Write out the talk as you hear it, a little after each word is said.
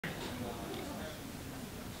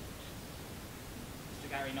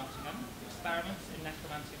Gary Nottingham, Experiments in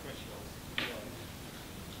Necromantic Rituals.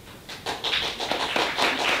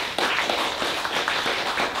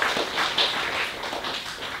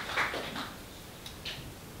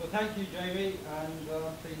 Well, thank you, Jamie, and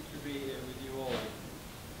I'm pleased to be here with you all.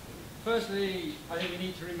 Firstly, I think we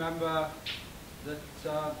need to remember that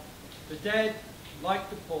the dead, like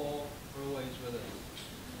the poor, are always with us.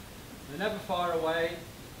 They're never far away,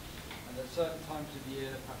 and at certain times of the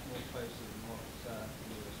year, perhaps more closer than what some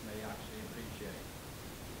of us may actually appreciate,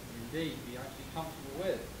 or indeed be actually comfortable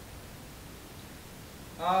with.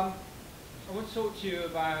 I want to talk to you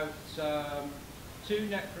about two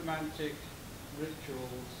necromantic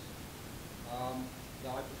rituals that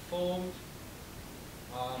I performed.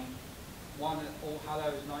 One at All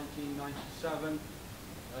Hallows 1997,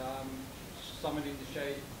 summoning the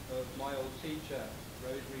shade of my old teacher,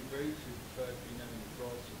 Rosemary Booth, who preferred to be known as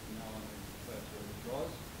Droz, but now I'm referred to as Droz.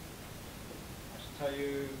 I should tell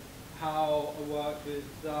you how I worked with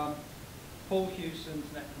Paul Huson's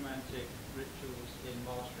Necromantic Rituals in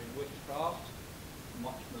Mastering Witchcraft, a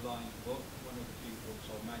much maligned book, one of the few books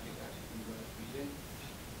on magic that actually worth reading.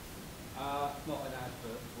 Not an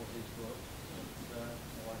advert for his book, but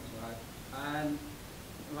I like to add. And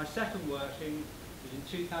my second working was in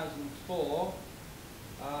 2004.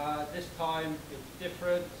 This time it was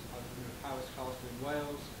different. I was in Powers Castle in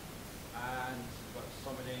Wales, and got a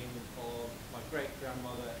summoning of my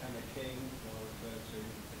great-grandmother Emma King, who I refer to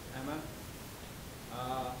as Emma.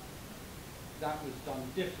 That was done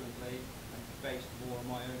differently and based more on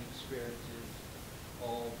my own experiences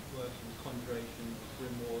of working with conjurations,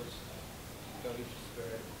 grimoires, ghost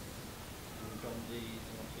spirits, and John Dees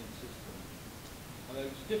and Ossian system. Although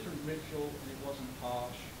it was a different ritual and it wasn't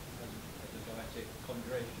harsh as the Goetic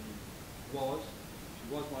conjuration was. She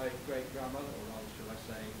was my great-grandmother, or rather should I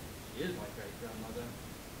say, she is my great-grandmother,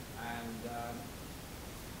 and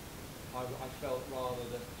I felt rather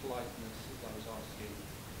that politeness, as I was asking,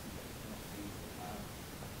 nothing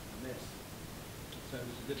amiss. So it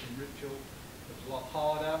was a different ritual. It was a lot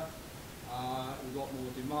harder, it was a lot more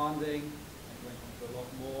demanding, and it went on for a lot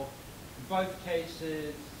more. In both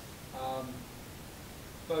cases,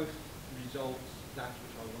 both results, that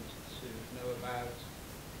which I wanted to know about,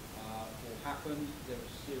 all happened. There was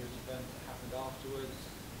a series of events that happened afterwards,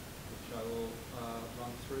 which I will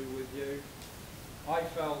run through with you. I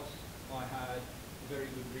felt I had very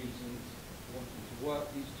good reasons for wanting to work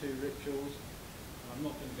these two rituals. I'm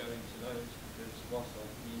not going to go into those because whilst I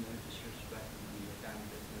mean no disrespect, it's your damn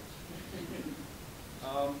business.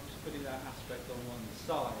 Just putting that aspect on one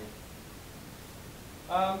side.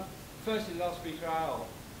 Firstly, last speaker Al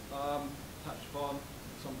touched upon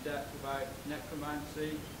some depth about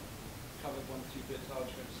necromancy. Covered one or two bits I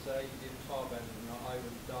was going to say. He did far better than I would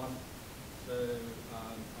have done, so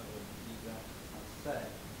I will leave that unsaid.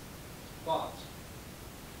 But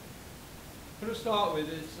what I'll start with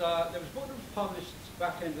is there was a book that was published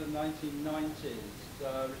back in the 1990s.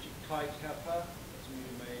 Richard Kuyt-Hepper, some of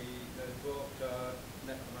you may know the book,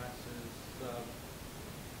 Necromancer's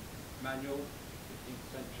Manual, 15th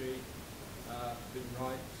century, forbidden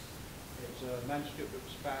rites. It was a manuscript that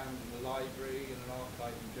was found in the library in an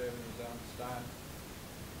archive in Germany, as I understand.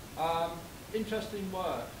 Interesting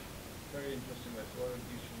work, very interesting work, a lot of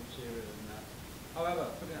useful material in that. However,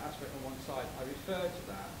 putting that aspect on one side, I refer to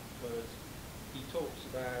that because he talks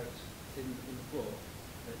about in the book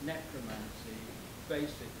that necromancy,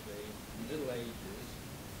 basically, in the Middle Ages,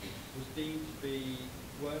 was deemed to be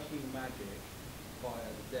working magic via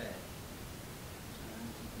the dead, and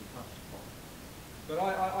he touched upon. But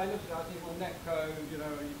I look at it, I think, well, necro, you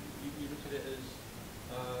know, you look at it as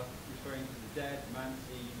referring to the dead,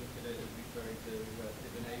 mancy, you look at it as referring to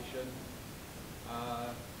divination.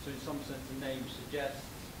 So in some sense the name suggests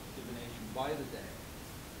divination by the dead.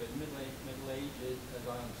 But in the Middle Ages, as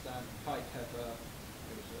I understand, Kuyt-Hepper,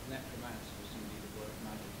 it was a necromancer was somebody that worked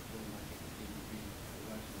magic, all magic was deemed to be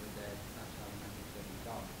the working of the dead. That's how magic was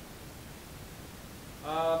done.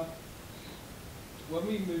 When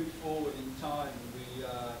we move forward in time, we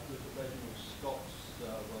look at Reginald Scott's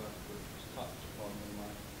work, which was touched upon, one of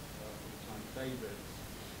my all-time favourites.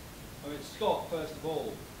 I mean, Scott, first of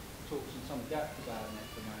all, talks in some depth about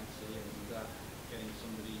necromancy and getting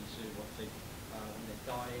somebody to what they, when they're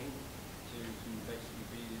dying, to basically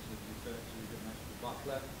be, as is referred to, the magical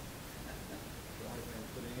butler. That's the right way of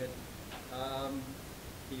putting it.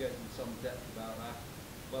 He goes into some depth about that.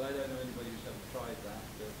 Well, I don't know anybody who's ever tried that,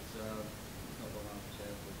 but it's not what I'm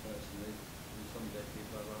saying for personally. And some dead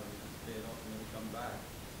people I'd rather disappeared off and never come back.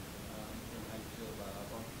 I don't know how you feel about that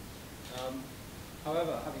one.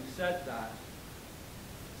 However, having said that,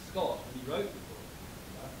 Scott, when he wrote the book,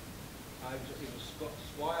 It was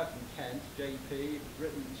Squire from Kent, JP. It was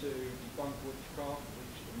written to debunk witchcraft,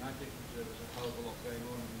 magic, because there was a hell of a lot going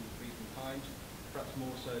on in recent times, perhaps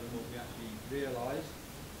more so than what we actually realised.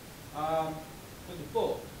 But the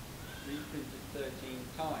book, reprinted 13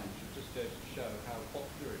 times, just goes to show how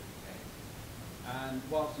popular it became. And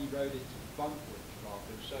whilst he wrote it to debunk witchcraft,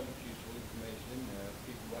 there was so much useful information in there,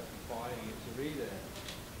 people were actually buying it to read it,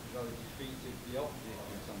 as well as defeated the optic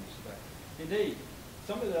in some respect. Indeed,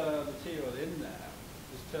 some of the material in there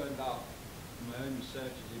was turned up from my own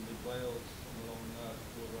researches in mid Wales and along the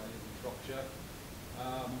border in Shropshire,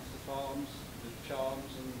 the farms, the charms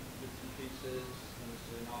and bits and pieces, and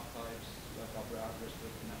also in archives like our Bristol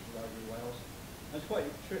National Library of Wales. And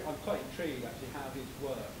I'm quite intrigued actually how his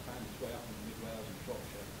work found its way up into mid Wales and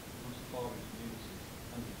Shropshire amongst the farming communities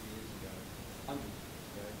hundreds of years ago,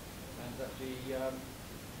 and actually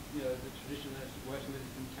the tradition that's working with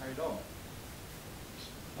has been carried on.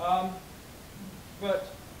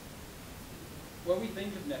 But when we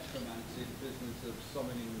think of necromancy, the business of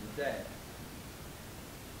summoning the dead,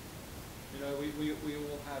 we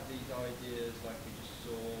all have these ideas, like we just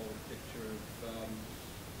saw a picture of,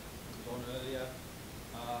 it was on earlier,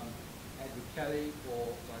 Edward Kelly,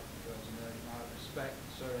 or like the person earlier, I respect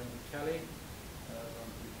Sir Edward Kelly. I'm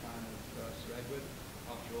a big fan of Sir Edward.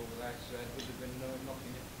 After all, without Sir Edward, there'd been no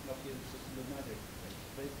knocking the system of magic,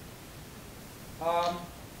 basically.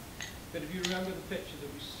 But if you remember the picture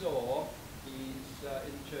that we saw, he's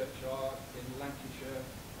in the churchyard in Lancashire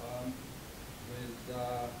with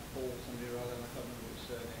Paul somebody or other, and I can't remember what his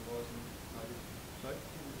surname was. Sorry?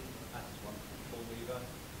 That's one, Paul Weaver.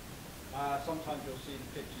 Sometimes you'll see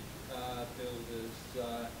the picture billed as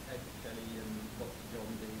Edward Kelly and Dr.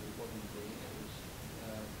 John D. It wasn't D, it was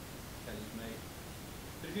Kelly's mate.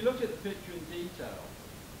 But if you look at the picture in detail,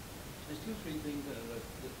 there's two or three things that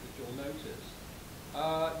you'll notice.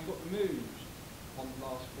 You've got the moon on the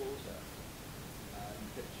last quarter in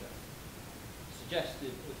the picture,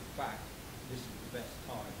 suggestive of the fact this is the best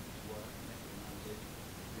time to work necromantic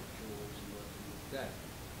rituals and working with the dead.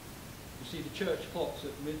 You see the church clocks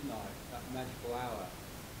at midnight, that magical hour,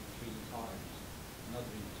 3 times,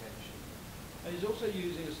 another indication. And he's also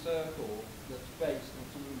using a circle that's based on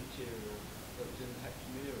some of the material that was in the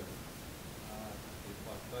Hexameron,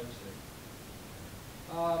 quite closely.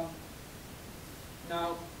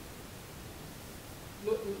 Now,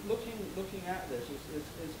 looking at this,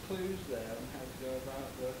 there's clues there on how to go about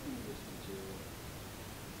working with this material.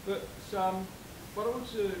 But what I want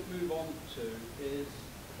to move on to is,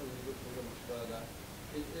 as we go much further,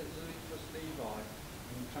 it's Elizabeth Levi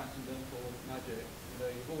in Transcendental Magic.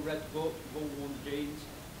 You've all read the book, you've all worn the jeans.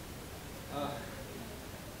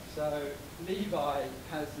 So Levi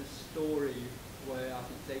has this story where I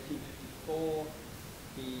think it's 1854.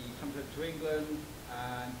 He comes over to England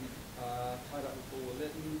and he's tied up with Paul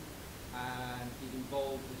Lytton, and he's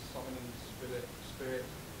involved with summoning the spirit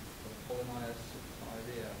of Apollonius of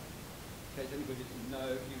Tyre. In case anybody doesn't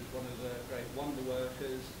know, he was one of the great wonder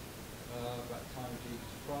workers about the time of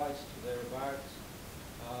Jesus Christ, or thereabouts.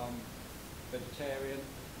 Vegetarian,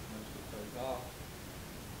 most of the folk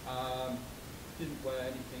are. Didn't wear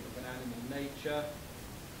anything of an animal nature.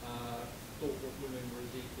 Thought that women were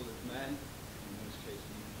as equal as men, in most cases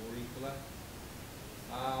even more equaler.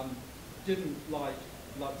 Didn't like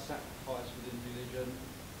blood sacrifice within religion.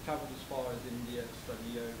 Travelled as far as India to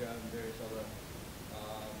study yoga and various other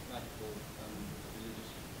magical and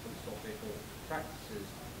religious philosophical practices.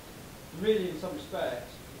 And really, in some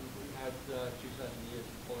respects, we had 2,000 years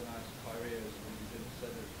of Apollonius of Tyre as a religion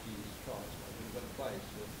instead of Jesus Christ. But in a better place,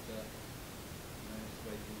 but it's the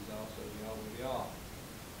way things are, so we are where we are.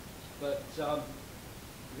 But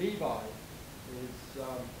Levi is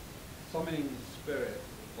summoning the spirit of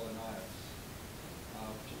Apollonius,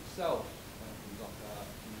 which itself opens up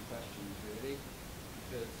some questions, really,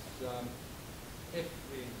 because if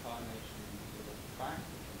reincarnation is a fact,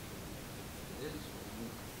 which I'm sure it is,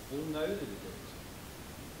 we'll know that it is,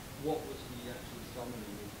 what was he actually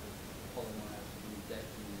summoning of Apollonius and been dead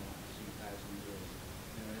for 2,000 years?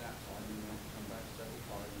 In that time, he might come back several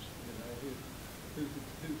times. Who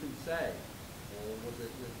can say? Or was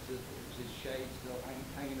it his shade still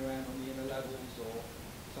hanging around on the inner levels, or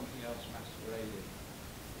something else masquerading?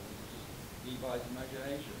 Or was it just Levi's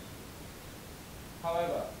imagination?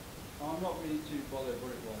 However, I'm not really too bothered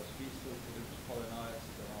what it was. He still could have Apollonius,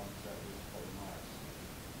 the answer was Apollonius.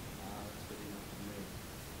 That's good enough for me.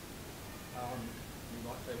 You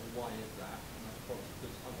might say, well, why is that? And that's probably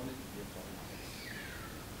because I wanted to be Apollonius.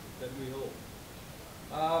 Don't we all?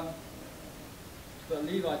 But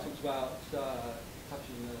Levi talks about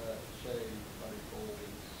touching the shade very cold with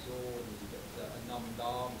his sword, and he gets a numbed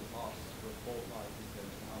arm, the mask fortnight is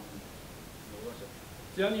going to happen. And all the rest of it.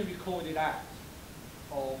 It's the only recorded act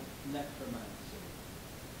of necromancy.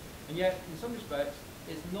 And yet, in some respects,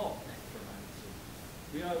 it's not necromancy.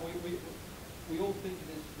 You know, we all think of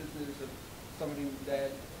this business of somebody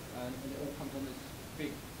dead, and it all comes on this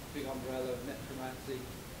big umbrella of necromancy.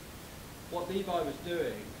 What Levi was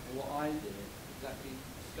doing, and what I did, is actually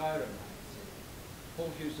skyromancy.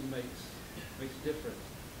 Paul Huson makes a difference.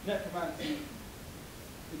 Necromancy,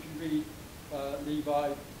 if you read Levi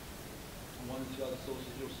and one or two other sources,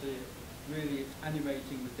 you'll see it. Really, it's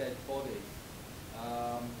animating the dead body,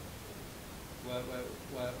 where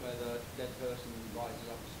the dead person rises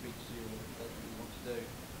up and speaks to you and does what you want to do.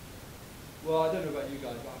 Well, I don't know about you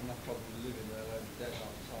guys, but I have enough trouble living there. I'm dead half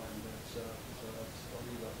the time, but so I'll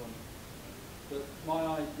leave that one. But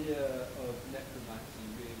my idea of necromancy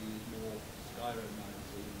really is more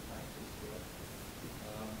skyromancy in practice, where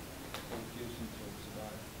Paul Huson talks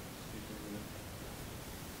about speaking with it.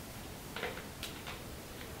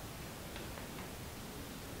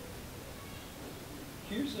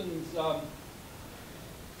 Huson's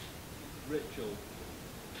ritual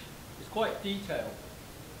is quite detailed,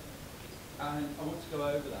 and I want to go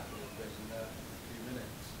over that a little bit in a few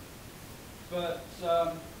minutes. But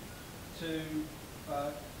to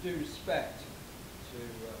do respect to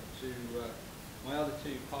my other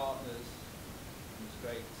two partners in this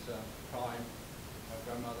great crime, my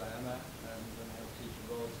grandmother Emma and my old teacher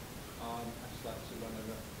Roz, I'd just like to run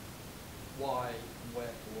over why and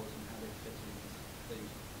wherefores and how they fit into these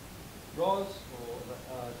things. Roz, or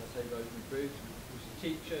as I say, Rosemary Bruce, was a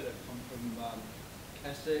teacher that come from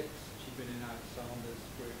Essex. She'd been in Alexander's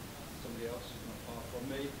group, somebody else who's not far from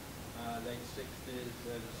me, late 60s,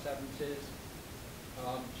 early 70s.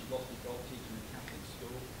 She lost her job teaching in a Catholic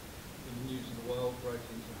school. In the News of the World, broke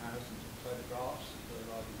into a house and took photographs, which they were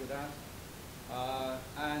rather good at.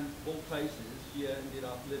 And of all places, she ended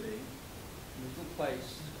up living in a little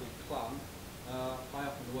place called Clun, high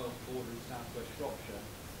up on the Welsh border in southwest Shropshire.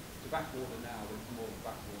 It's a backwater now, but it's more of a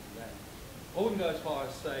backwater then. I wouldn't go as far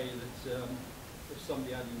as say that if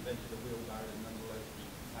somebody had invented a wheelbarrow and none of those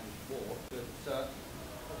managed to walk, but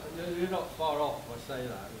you're not far off if I say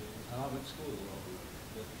that. And I went to school a lot.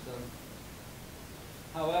 But,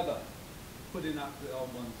 however, putting that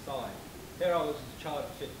on one side, here I was as a child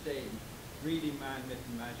at 15, reading Man, Myth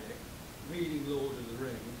and Magic, reading Lord of the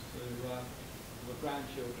Rings, who were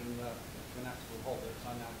grandchildren of fanatical hobbits.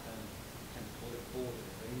 I now tend to call it Lord of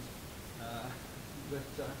the Rings, but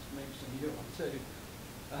maybe some of you are too.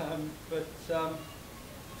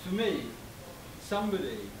 For me,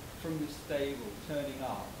 somebody from the stable turning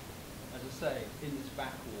up, as I say, in this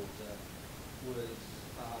backwater was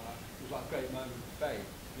like a great moment of faith.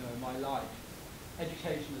 You know, in my life,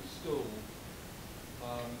 education at school,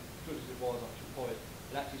 good as it was up to a point,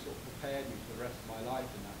 it actually sort of prepared me for the rest of my life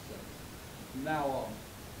in that sense. From now on,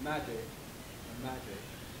 magic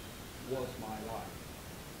was my life.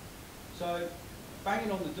 So,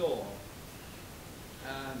 banging on the door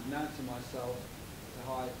and announcing myself, to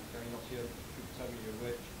hi, Gary Nottingham, people tell me you're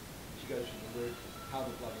a witch. She goes through the roof. How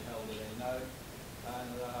the bloody hell do they know?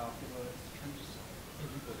 And I think, well, it's countryside.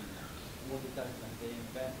 Everybody knows. What they don't know, they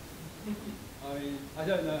invent. I mean, I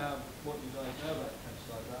don't know what you guys know about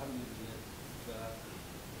countryside, but I haven't lived in it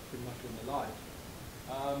pretty much all my life.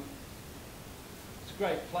 It's a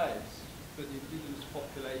great place, but the indigenous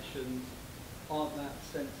populations aren't that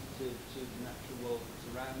sensitive to the natural world that's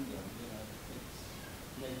around them. You know, it's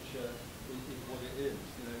nature is what it is.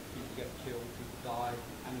 You know, people get killed, people die,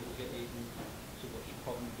 animals get eaten. So what's your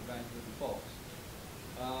problem with the Bantam fox?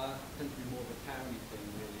 Tends to be more of a towny thing,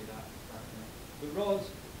 really, that thing. But Roz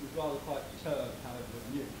was rather quite perturbed, however,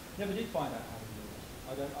 than you. Never did find out how it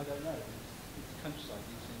was. I don't know. It's countryside,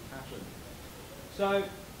 these things happen. So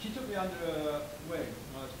she took me under her wing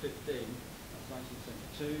when I was 15. That's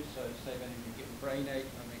 1972, so save any of you getting brain ache,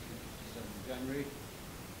 I make it 57 in January.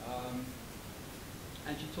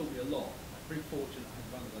 And she taught me a lot. I'm very fortunate I had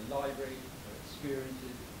run the library, her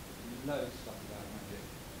experiences, knows stuff about magic,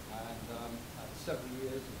 and several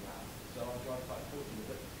years of that, so I was quite fortunate.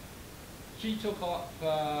 But she took up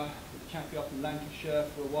the champion up in Lancashire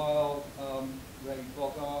for a while, Ray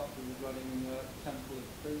Bogart, who was running the Temple of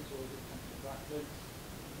Prince, or the Temple of Blackwood's,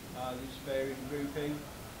 Luciferian grouping.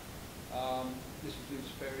 This was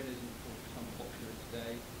Luciferianism, of course, become popular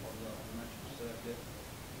today on the magic circuit.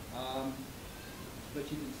 But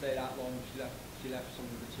she didn't stay that long. She left some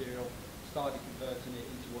of the material, started converting it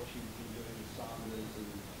into what she'd been doing with Sanders and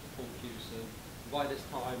Paul Huson. By this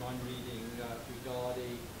time, I'm reading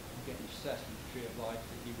Brigadi, I'm getting obsessed with the Tree of Life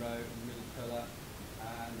that he wrote, and Middle Pillar,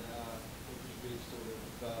 and it was really sort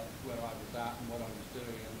of where I was at and what I was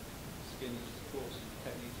doing, and beginners courses,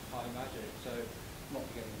 techniques of high magic, so not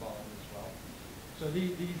to get involved as well. So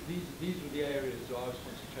these were the areas that I was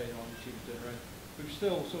concentrating on. She was doing her own. We were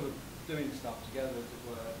still sort of doing stuff together, as it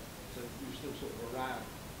were. So we were still sort of around.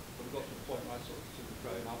 But we got to the point where I sort of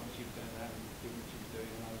grown up, and she was going around and doing what she was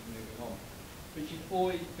doing, and I was moving on. But she'd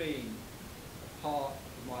always been a part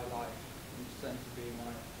of my life, in the sense of being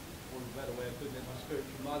my, or a better way of putting it, my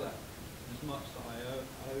spiritual mother, as much that I owe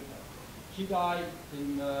her. She died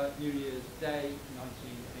in New Year's Day,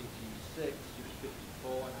 1986. She was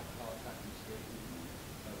 54 and had a heart attack in sleep.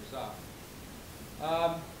 That was that.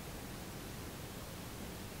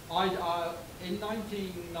 In the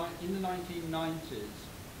 1990s,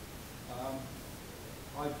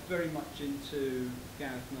 I was very much into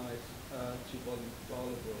Gareth Knight's two-volume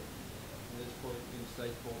Kabbalah book. At this point, in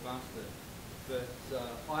State Paul Bastard. But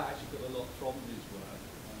I actually got a lot from his work,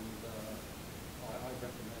 and I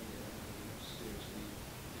recommend it if you're seriously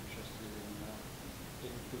interested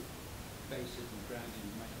in good basis and grounding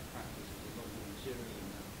in magic practice. There's a lot more material in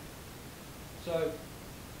there. So,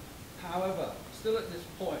 however, still at this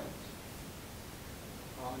point,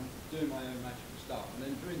 I'm doing my own magical stuff. And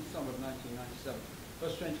then during the summer of 1997,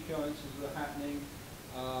 first strange occurrences were happening,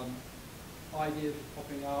 ideas were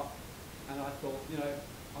popping up, and I thought, you know,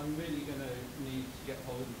 I'm really going to need to get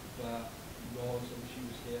hold of Roz, and she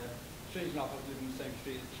was here. Strange enough, I was living in the same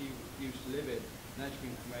street that she used to live in, and now she's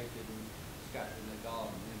been cremated and scattered in the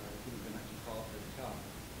garden. You know, it wouldn't have been actually far for her to come.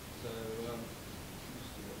 So,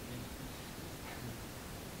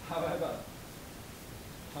 however,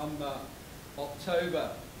 come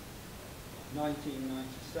October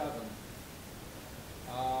 1997,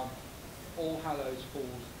 All Hallows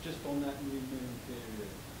falls just on that new moon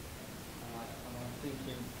period. And I'm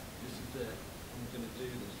thinking, this is it, I'm going to do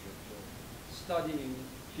this ritual. Studying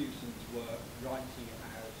Huson's work, writing it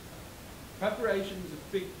out. Preparation is a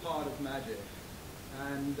big part of magic,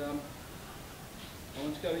 and I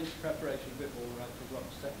want to go into preparation a bit more when I talk about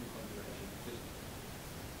the second preparation, because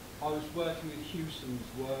I was working with Huson's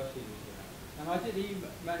work in here, and I did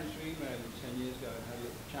manage to email him 10 years ago and had a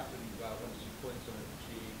little chat with him about one or two points on it which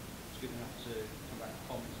he was good enough to come back and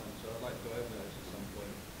comment on, so I'd like to go over those at some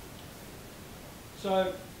point.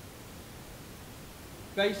 So,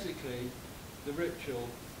 basically, the ritual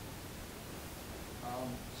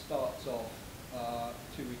starts off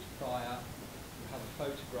 2 weeks prior. We have a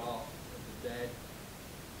photograph of the dead,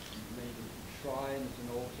 made into a shrine, there's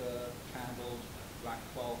an altar, candles, black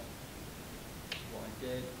cloth. What I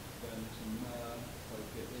did, burned some myrrh,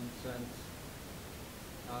 appropriate incense.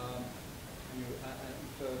 And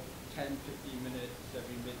for 10-15 minutes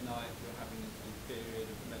every midnight you're having a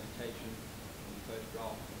period of meditation on the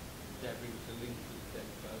photograph. Debris with a link to the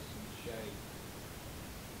dead person's shade.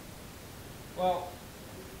 Well,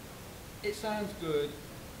 it sounds good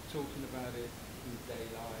talking about it in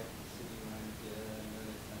daylight, sitting around here,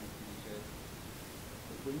 and it sounds pretty good.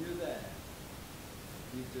 But when you're there,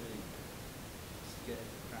 you're doing it, scared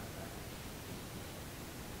the crap out of you.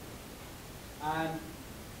 And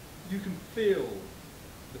you can feel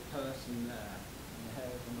the person there, and the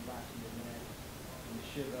hairs on the back of your neck, and the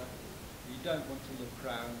shiver. You don't want to look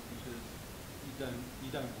round because you don't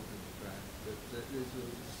want to look round, but there's a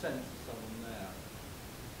sense of someone there.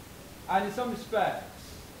 And in some respects,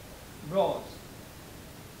 Roz,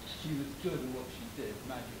 she was good at what she did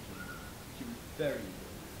magically. She was very good.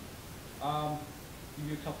 Give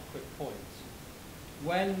you a couple of quick points.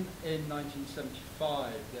 When in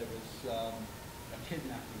 1975 there was a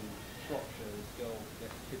kidnapping in Shropshire, this girl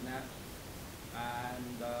gets kidnapped,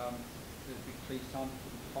 and there's a big police hunt,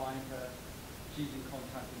 couldn't find her. She's in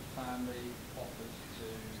contact with family, offers to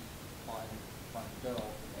find the girl.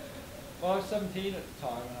 Well, I was 17 at the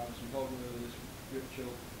time, and I was involved with this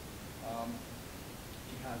ritual.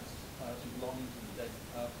 She has some belongings of the dead,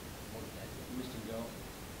 missing girl.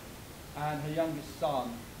 And her youngest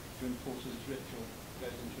son, during the course of this ritual,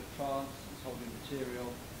 goes into a trance, is holding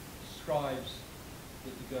material, describes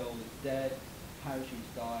that the girl is dead, how she's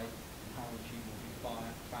died, and how she will be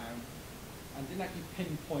found. And didn't actually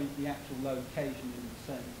pinpoint the actual location in the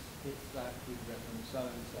sense it's that good reference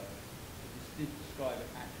so-and-so. It did describe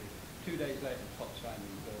it accurately. 2 days later, the cops found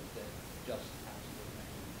the girl dead, just as it was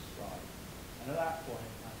actually described. And at that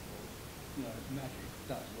point, I thought, you know, magic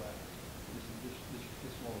does work. This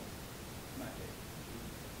was magic.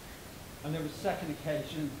 And there was a second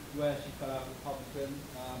occasion where she fell out with a publican.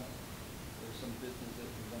 There was some business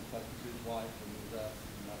that was unpleasant to his wife, and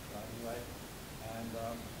nothing like that anyway. And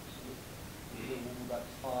a little woman about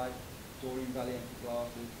his high, Dorian Valiente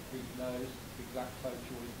glasses, big nose, big black coat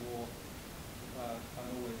she always wore, and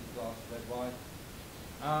always a glass of red wine.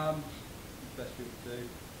 Best people do.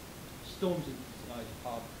 storms into this guy's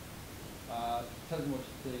pub, tells him what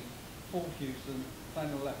to think, full Huson,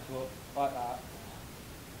 playing on the left foot, like that,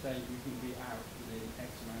 saying you can be out within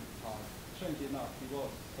X amount of time. Strangely enough, he was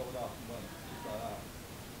sold out and went, just like that.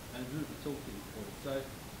 And he was talking for it. So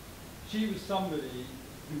she was somebody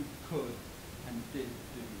who could and did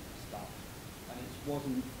do stuff. And it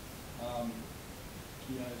wasn't,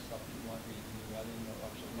 stuff that you might read in the wedding, or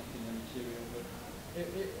actually not in the material, but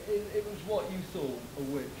it was what you thought a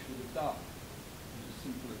witch would have done. It was as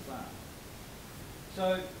simple as that.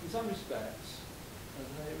 So, in some respects,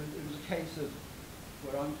 it was a case of,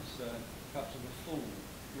 where I'm concerned, perhaps of a fool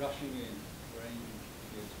rushing in where angels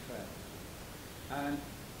should be able to tread. And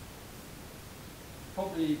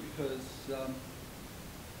probably because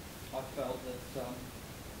I felt that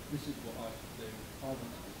this is what I could do, I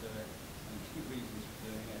wanted to do it, and there's good reasons for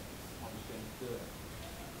doing it, I was going to do it.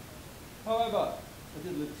 However, I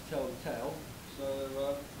did live to tell the tale, so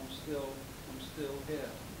I'm still here.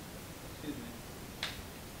 Excuse me.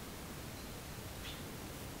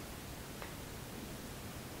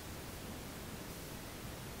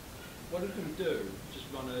 What I'm going to do is just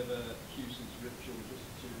run over Huson's ritual just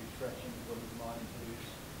to refresh everybody's mind who's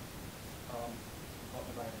up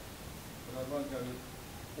about it. But I won't go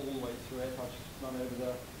all the way through it, I'll just run over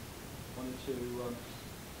the one or two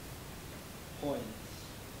points.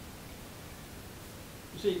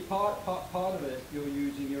 You see, part of it, you're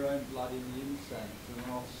using your own blood in the incense, and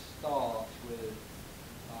I'll start with,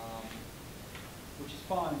 which is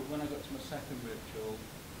fine, but when I got to my second ritual,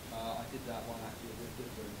 I did that one actually a bit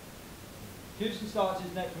different. Huson starts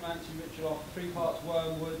his necromancy ritual off 3 parts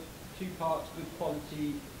wormwood, 2 parts good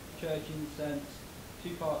quality church incense,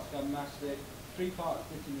 2 parts gum mastic, 3 parts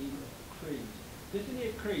litany of Crete. Litany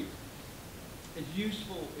of Crete is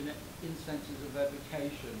useful in incenses of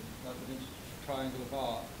evocation, like the vintage triangle of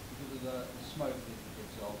art, because of the smoke that it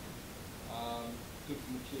gives off. Good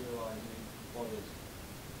for materialising bodies.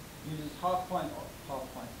 Uses half a part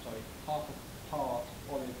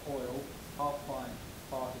olive oil, half a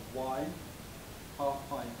part of wine, half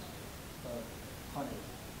pint of honey,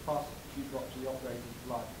 plus a few drops of the operator's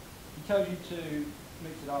blood. He tells you to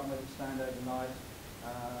mix it up and let it stand overnight,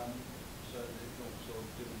 so that it will sort of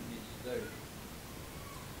do what it needs to do.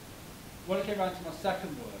 When I came around to my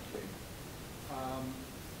second working,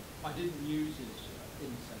 I didn't use his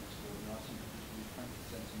incense oil, I simply just used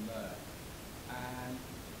frankincense and myrrh. And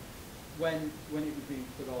when it was being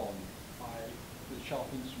put on, I, with a sharp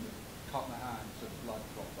instrument, cut my hand so the blood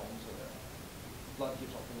dropped onto it. Blood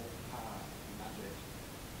gives off all the power and magic.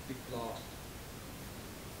 Big blast.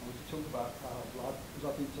 And we could talk about power of blood, because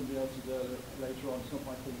I think somebody else is later on. It's not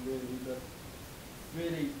my thing really, but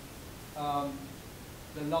really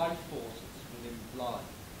the life forces within blood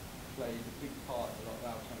play a big part of a lot of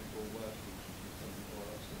alchemical work.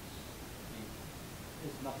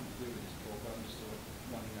 It's nothing to do with this talk, I'm just sort of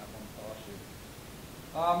running that one past you.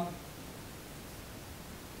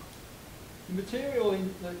 The material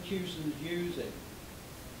that Huson is using,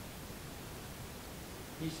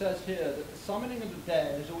 he says here that the summoning of the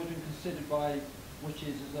dead has always been considered by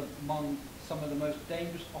witches as among some of the most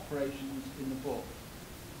dangerous operations in the book.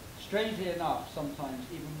 Strangely enough, sometimes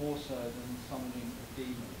even more so than the summoning of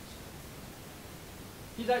demons.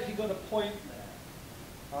 He's actually got a point there.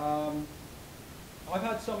 I've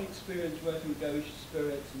had some experience working with ghost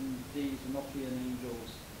spirits and these Enochian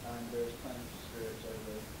angels and various planetary spirits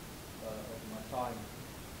over my time.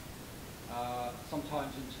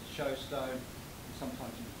 Sometimes into the showstone, and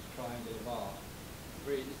sometimes into the triangle of art.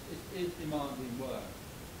 Really, it is demanding work.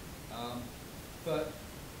 But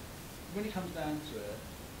when it comes down to it,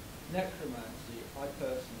 necromancy, I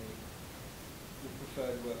personally would prefer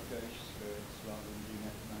to work with ghost spirits rather than do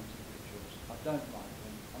necromantic rituals. I don't like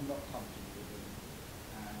them, I'm not comfortable with them,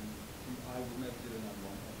 and I will never do another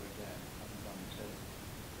one ever again. I haven't done it too.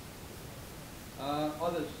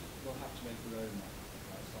 Others will have to make their own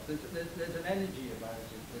stuff. There's an energy about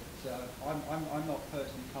it that I'm not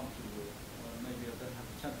personally comfortable with. Maybe I don't have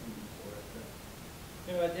the temperament for it, but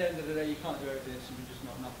at the end of the day, you can't do everything. There's simply just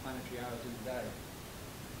not enough planetary hours in the day.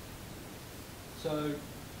 So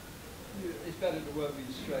it's better to work with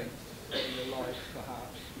your strengths in your life,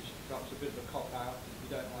 perhaps, which is perhaps a bit of a cop-out if you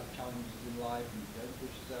don't have challenges in life and you don't push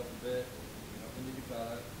yourself a bit, you're not going to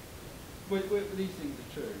develop. These things are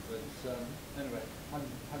true, but anyway,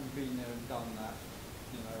 having been there and done that,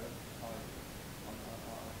 I've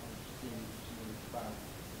seen something about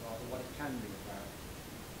rather what it can be about.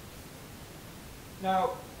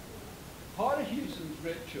 Now, part of Huson's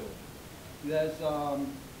ritual, there's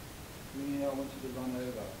I wanted to run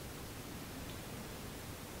over.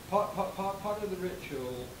 Part of the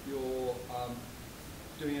ritual, you're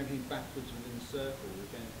doing everything backwards within the circle.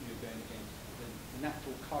 You're going against the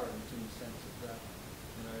natural current in the sense of that,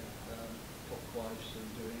 clockwise and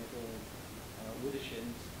doing it all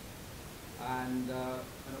woodishins. And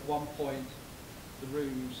at one point, the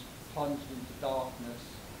room's plunged into darkness,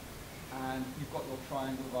 and you've got your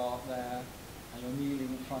triangle of art there, and you're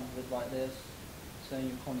kneeling in front of it like this, saying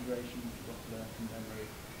your conjuration which you've got to learn from memory.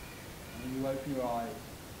 And then you open your eyes,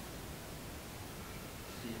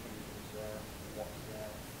 see if anything's there, or what's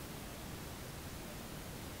there.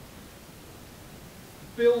 The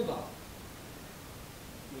build-up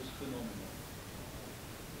was phenomenal.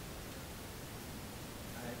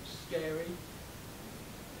 And it was scary,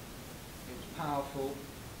 it was powerful.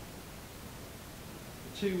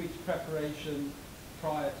 The 2 weeks preparation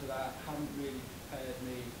prior to that hadn't really prepared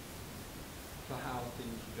me for how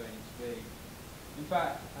things were going to be. In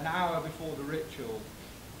fact, an hour before the ritual,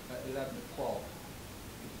 at 11 o'clock,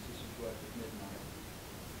 because this was work at midnight,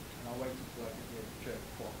 and I waited till I could hear the church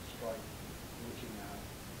clock strike the witching hour.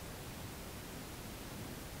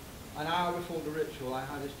 An hour before the ritual, I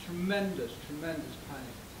had this tremendous panic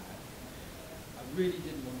attack. I really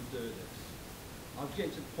didn't want to do this. I was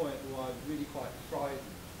getting to the point where I was really quite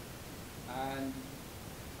frightened, and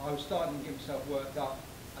I was starting to get myself worked up.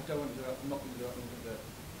 I don't want to do it, I'm not going to do it, I'm not going to do it.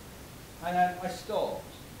 And then I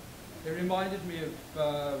stopped. It reminded me of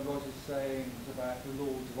Roger's sayings about the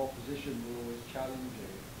laws of opposition will always challenge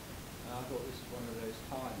you. And I thought this was one of those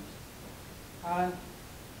times. And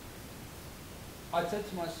I said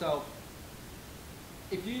to myself,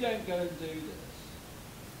 if you don't go and do this,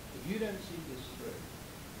 if you don't see this through,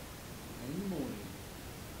 in the morning,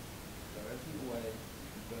 throw everything away,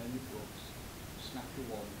 burn your books, snap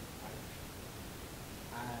your wand out,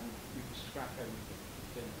 and you can scrap everything and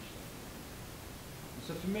finish it. And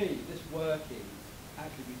so for me, this working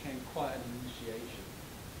actually became quite an initiation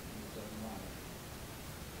in its own right.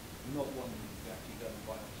 Not one that you actually go and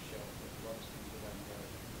buy off the shelf, but lots of things that don't go.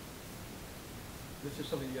 This is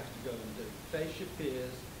something you have to go and do. Face your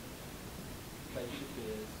fears,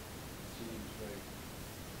 see them through.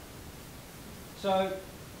 So,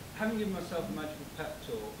 having given myself a magical pep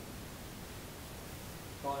talk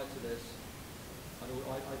prior to this,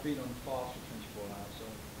 I've been on fast for 24 hours, so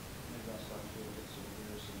maybe I started to feel a bit sort of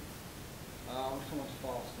wearisome. I'm come on to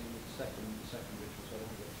fasting with the second ritual, so I don't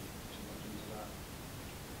want to get too much into that.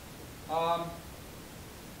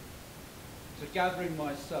 So gathering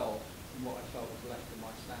myself in what I felt was left of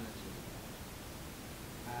my sanity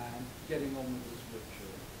and getting on with this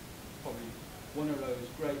ritual, probably one of those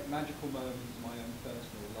great magical moments in my own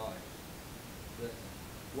personal life that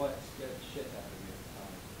scared the shit out of me at the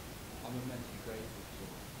time. I'm immensely grateful for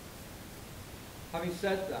it. Having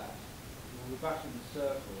said that, we're back in the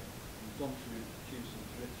circle and we've gone through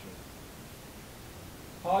Huson's ritual.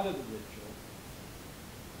 Part of the ritual,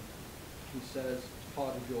 he says, as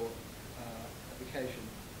part of your application,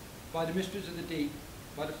 by the mysteries of the deep,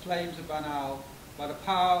 by the flames of Banal, by the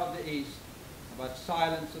power of the east, and by the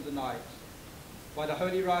silence of the night, by the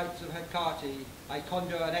holy rites of Hecate, I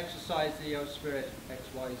conjure and exercise thee, O Spirit,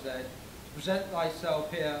 XYZ, to present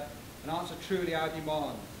thyself here and answer truly our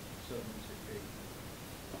demand, so must it be.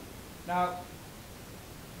 Now,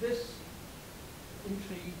 this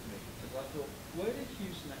intrigued me, because I thought, where did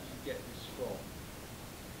Huson actually get this from?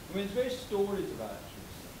 I mean, there's various stories about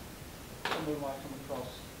Huson. Some of them I come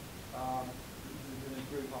across in a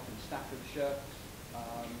group up in Staffordshire.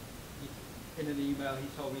 In an email, he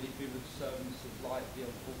told me that he was servants of light, the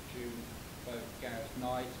unfortunate both Gareth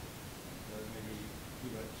Knight. So maybe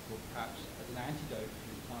he wrote this book perhaps as an antidote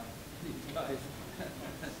for his time. These guys.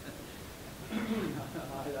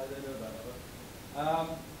 I don't know about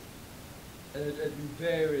that. There's been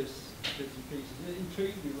various bits and pieces. And it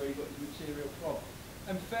intrigued me where he got his material from.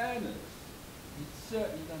 In fairness, he'd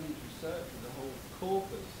certainly done his research with the whole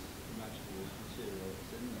corpus of magical material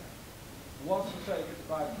that's in there. Whilst you say it gets a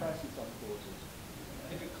bad press in some quarters,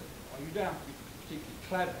 you don't have to be particularly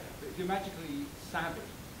clever, but if you're magically savvy,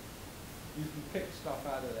 you can pick stuff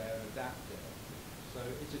out of there and adapt it. So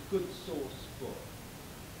it's a good source book.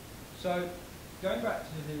 So going back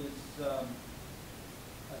to his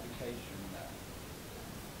application there,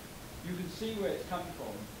 you can see where it's come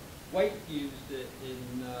from. Waite used it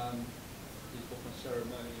in his book on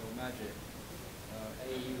ceremonial magic.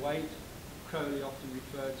 A.E. Waite, Crowley often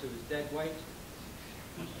referred to as dead weight.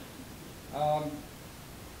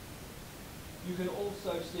 You can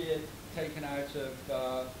also see it taken out of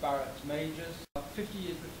Barrett's Majors. 50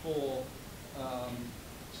 years before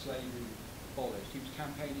slavery abolished, he was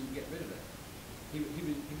campaigning to get rid of it. He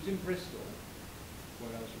was in Bristol,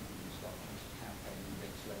 where else would you start campaigning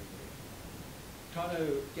against slavery. trying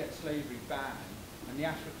to get slavery banned, and the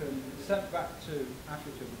African sent back to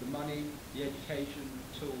Africa with the money, the education,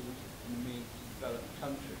 the tools, and the means to develop the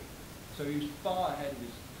country. So he was far ahead of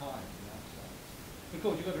his time in that sense. Of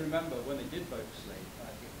course, you've got to remember when they did vote for slavery,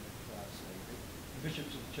 the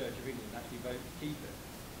bishops of the Church of England actually voted to keep it,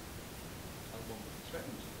 as one would expect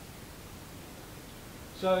them to.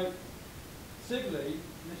 So Sibley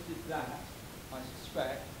listed that, I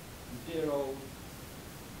suspect, in dear old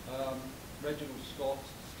Reginald Scott's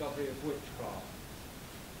Discovery of Witchcraft,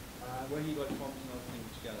 when he got Thompson and other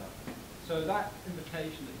things together. So that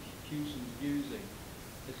invitation that Huson's using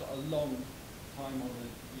has got a long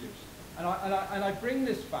time-honoured use. And I bring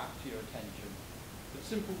this back to your attention for the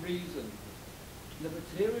simple reason the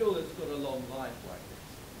material that's got a long life like this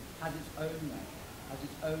has its own measure, has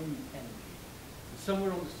its own energy. And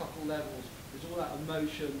somewhere on the subtle levels, there's all that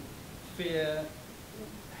emotion, fear,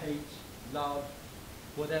 hate, love,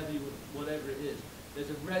 whatever it is.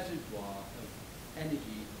 There's a reservoir of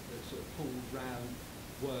energy that sort of pulls round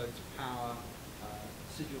words, power,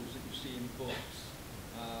 sigils that you see in books,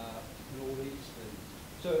 and all these things.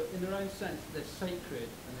 So in their own sense, they're sacred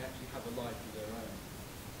and they actually have a life of their own.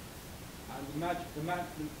 And the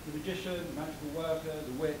magician, the magical worker,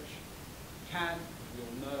 the witch can, as we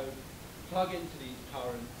all know, plug into these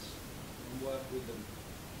currents and work with them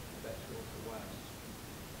for better or for worse.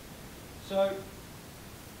 So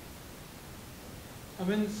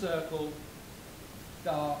I'm in the circle,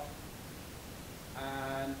 dark,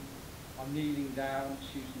 and I'm kneeling down,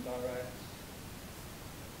 Huson directs.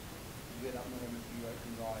 You get that moment, you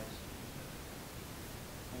open your eyes.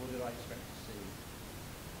 And what did I expect to see?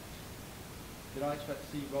 Did I expect to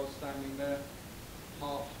see Rod standing there?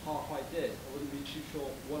 Half I did. I wasn't really too sure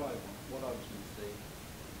what I was going to see.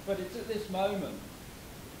 But it's at this moment,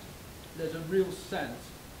 there's a real sense,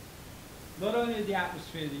 not only of the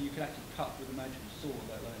atmosphere that you can actually cut with a magical sword,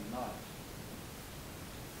 let alone a knife.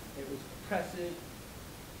 It was oppressive,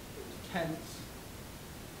 it was tense,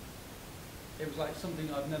 it was like something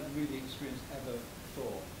I've never really experienced ever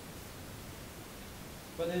before.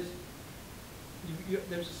 But there's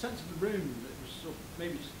a sense of the room that was sort of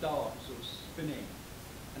maybe just dark, sort of spinning,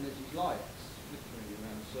 and there's these lights flickering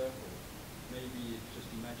around the circle. Maybe it's just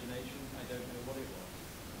imagination, I don't know what it was.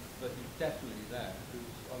 But it's definitely there,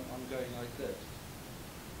 because I'm going like this.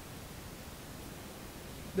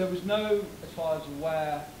 There was no, as far as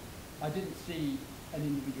aware, I didn't see an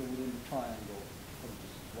individual within the triangle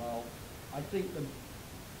as well. I think the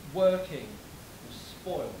working was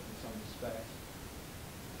spoiled in some respects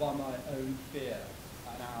by my own fear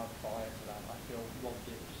an hour prior to that. I feel robbed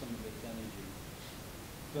it of some of its energy.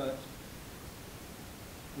 But,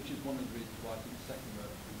 which is one of the reasons why I think the second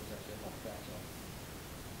version was actually a lot better.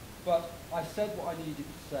 But I said what I needed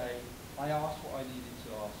to say, I asked what I needed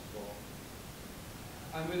to ask for,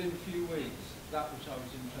 and within a few weeks, that which I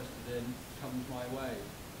was interested in comes my way,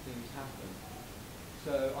 things happen.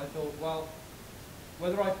 So I thought, well,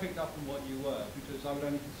 whether I picked up on what you were, because I would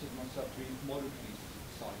only consider myself to be moderately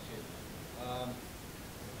sighted.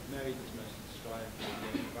 Mary does most of the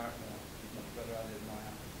striving about now, she's much better at it than I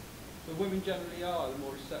am. But women generally are, they're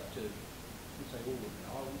more receptive. I wouldn't say all women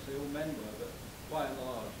are, I wouldn't say all men were, but by and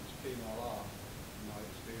large, it's female art, in my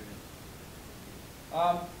experience.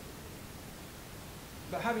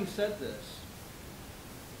 But having said this,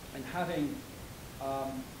 and having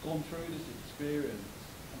gone through this experience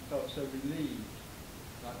and felt so relieved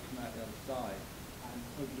that I'd come out the other side, and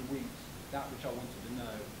over the weeks, that which I wanted to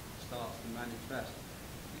know starts to manifest.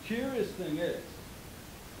 The curious thing is,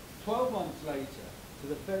 12 months later, to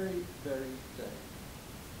the very, very day,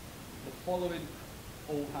 the following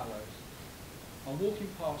All Hallows, I'm walking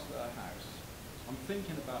past her house, I'm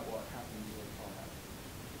thinking about what happened the year prior,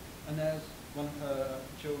 and there's one of her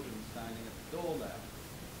children standing at the door there,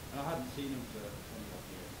 and I hadn't seen him for 20-odd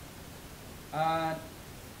years. And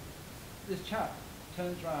this chap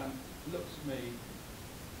turns around, looks at me,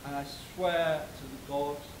 and I swear to the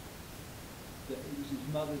God that it was his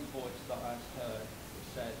mother's voice that I heard that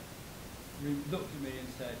said, looked at me and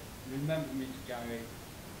said, "Remember me to Gary,"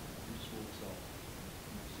 and just walks off.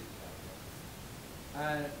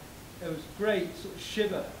 And it was a great sort of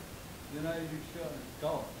shiver, you know, you feel like,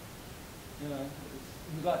 God, you know,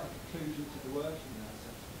 it was like the conclusion to the work in that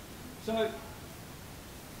sense.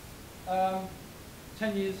 So,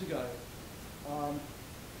 10 years ago,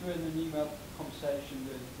 during an email conversation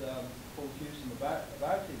with Paul Huson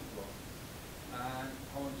about his book, and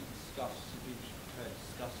I wanted to discuss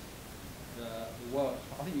the work.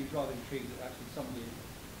 I think he was rather intrigued that actually somebody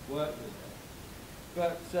worked with it.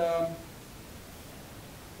 But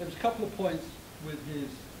there was a couple of points with his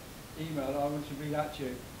email that I want to read out to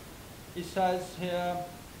you. it says here,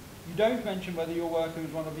 you don't mention whether your worker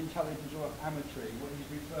was one of intelligence or amatory. What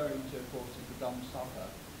he's referring to, of course, is the dumb supper.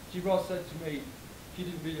 See, Ross said to me, he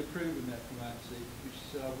didn't really approve of necromancy, which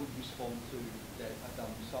would respond to a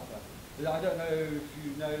dumb supper. But I don't know if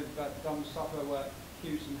you know about the dumb supper, where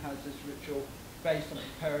Huson has this ritual based on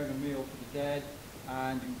preparing a meal for the dead,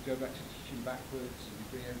 and you go back to the kitchen backwards, and you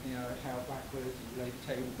bring everything out backwards, and you lay the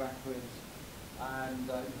table backwards, and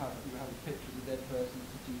you have a picture of the dead person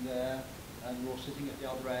sitting there, and you're sitting at the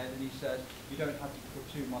other end, and he says, you don't have to put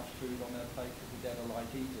too much food on their plate because the dead are light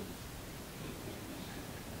eaters.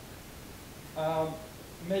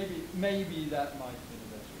 Maybe that might be the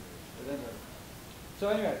best way, but anyway. So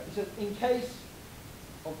anyway, he says, in case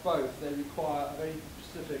of both, they require a very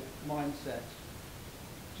specific mindset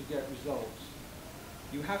to get results.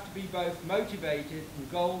 You have to be both motivated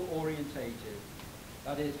and goal-orientated.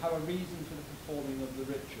 That is, have a reason for the performing of the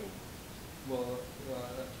ritual. Well,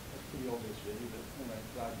 that's pretty obvious really, but anyway,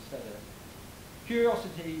 glad you said it.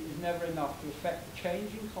 Curiosity is never enough to affect the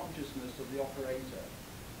changing consciousness of the operator.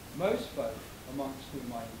 Most folk, amongst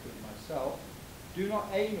whom I include myself, do not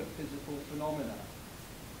aim at physical phenomena.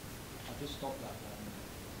 I'll just stop that there.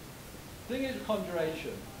 The thing is with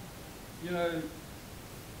conjuration, you know,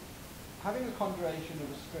 having a conjuration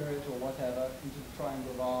of a spirit or whatever into the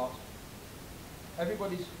triangle of art,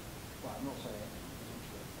 everybody's, well, I'm not saying it,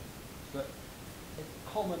 but it's a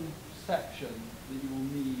common perception that you will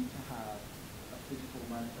need to have a physical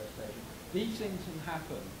manifestation. These things can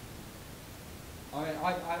happen. I mean,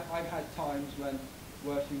 I've had times when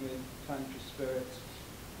working with planetary spirits,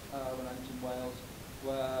 when I was in Wales,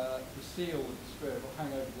 where the seal with the spirit will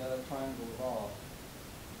hang over the triangle of art.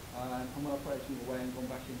 And I'm operating away and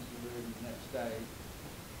gone back into the room the next day.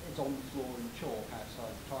 It's on the floor in chalk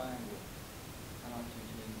outside the triangle. And I'm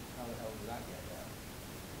thinking, how the hell did that get there?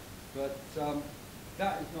 But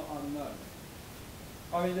that is not unknown.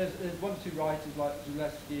 I mean, there's one or two writers like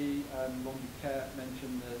Zaleski and Longueuil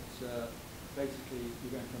mentioned that basically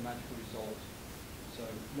you're going for a magical result. So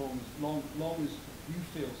long as you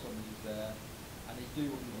feel somebody's there and they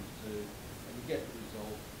do what you want to do and you get the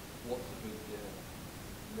result, what's the big deal?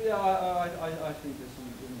 Yeah, I think there's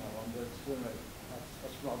something in that one, but anyway,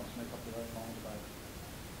 that's rather to make up their own mind about it.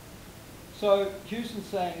 So Huson's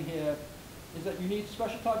saying here is that you need a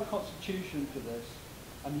special type of constitution for this,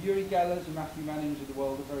 and the Uri Gellers and Matthew Mannings of the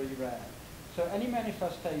world are very rare. So any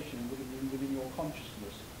manifestation would have been within your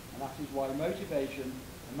consciousness, and that is why motivation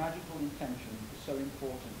and magical intention is so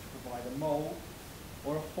important to provide a mould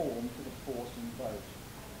or a form for the force and vote.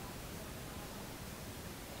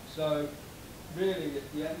 So really, at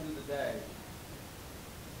the end of the day,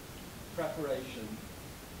 preparation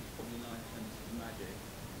is probably 9/10 of magic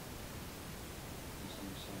in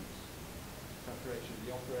some sense. Preparation of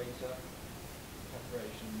the operator,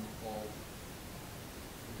 preparation of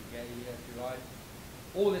the regalia, if you like.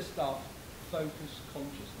 All this stuff, focus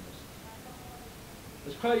consciousness.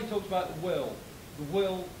 As Crowley talks about the will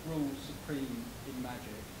rules supreme in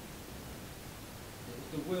magic. It's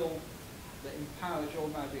the will that empowers your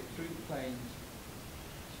magic through the planes,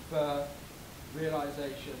 birth,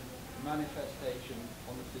 realization, manifestation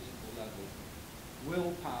on the physical level.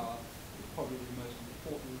 Willpower is probably the most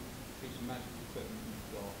important piece of magical equipment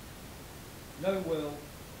you've got. No will,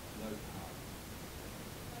 no power.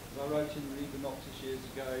 As I wrote in Liber Noctis years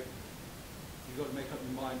ago, you've got to make up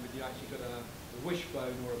your mind whether you actually got a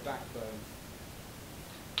wishbone or a backbone.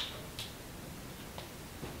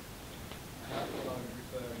 That's what I'm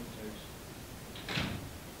referring to.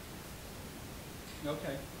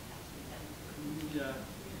 Okay. Yeah,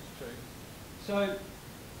 it's true. So,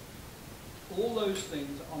 all those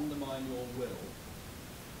things undermine your will,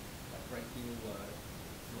 like breaking your word,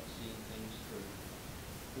 not seeing things through,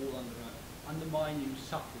 all undermine you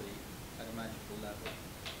subtly at a magical level.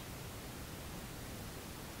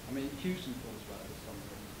 I mean, Huson talks about this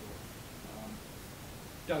sometimes.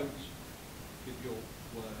 Don't give your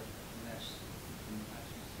word unless you can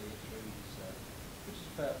actually see it through, he said. Which is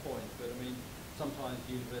a fair point, but I mean, sometimes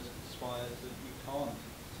the universe conspires that you can't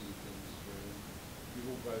see things through. We've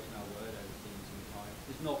all broken our word over things in time.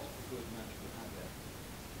 It's not a good magical habit.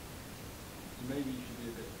 So maybe you should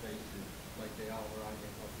be a bit evasive, like they are where I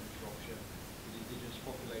get up in Shropshire. The indigenous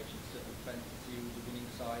population sit on the fence and see who's the winning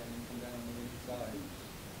side and then come down on the winning side.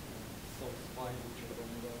 Sort of spinal trip on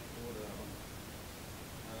the Welsh border, that one.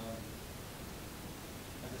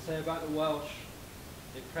 As I say about the Welsh,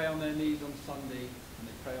 they pray on their knees on Sunday and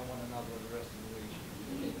they pray on one another the rest of the week.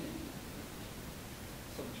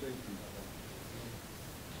 Some truth in that.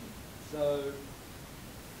 So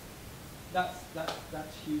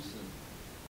that's Huson.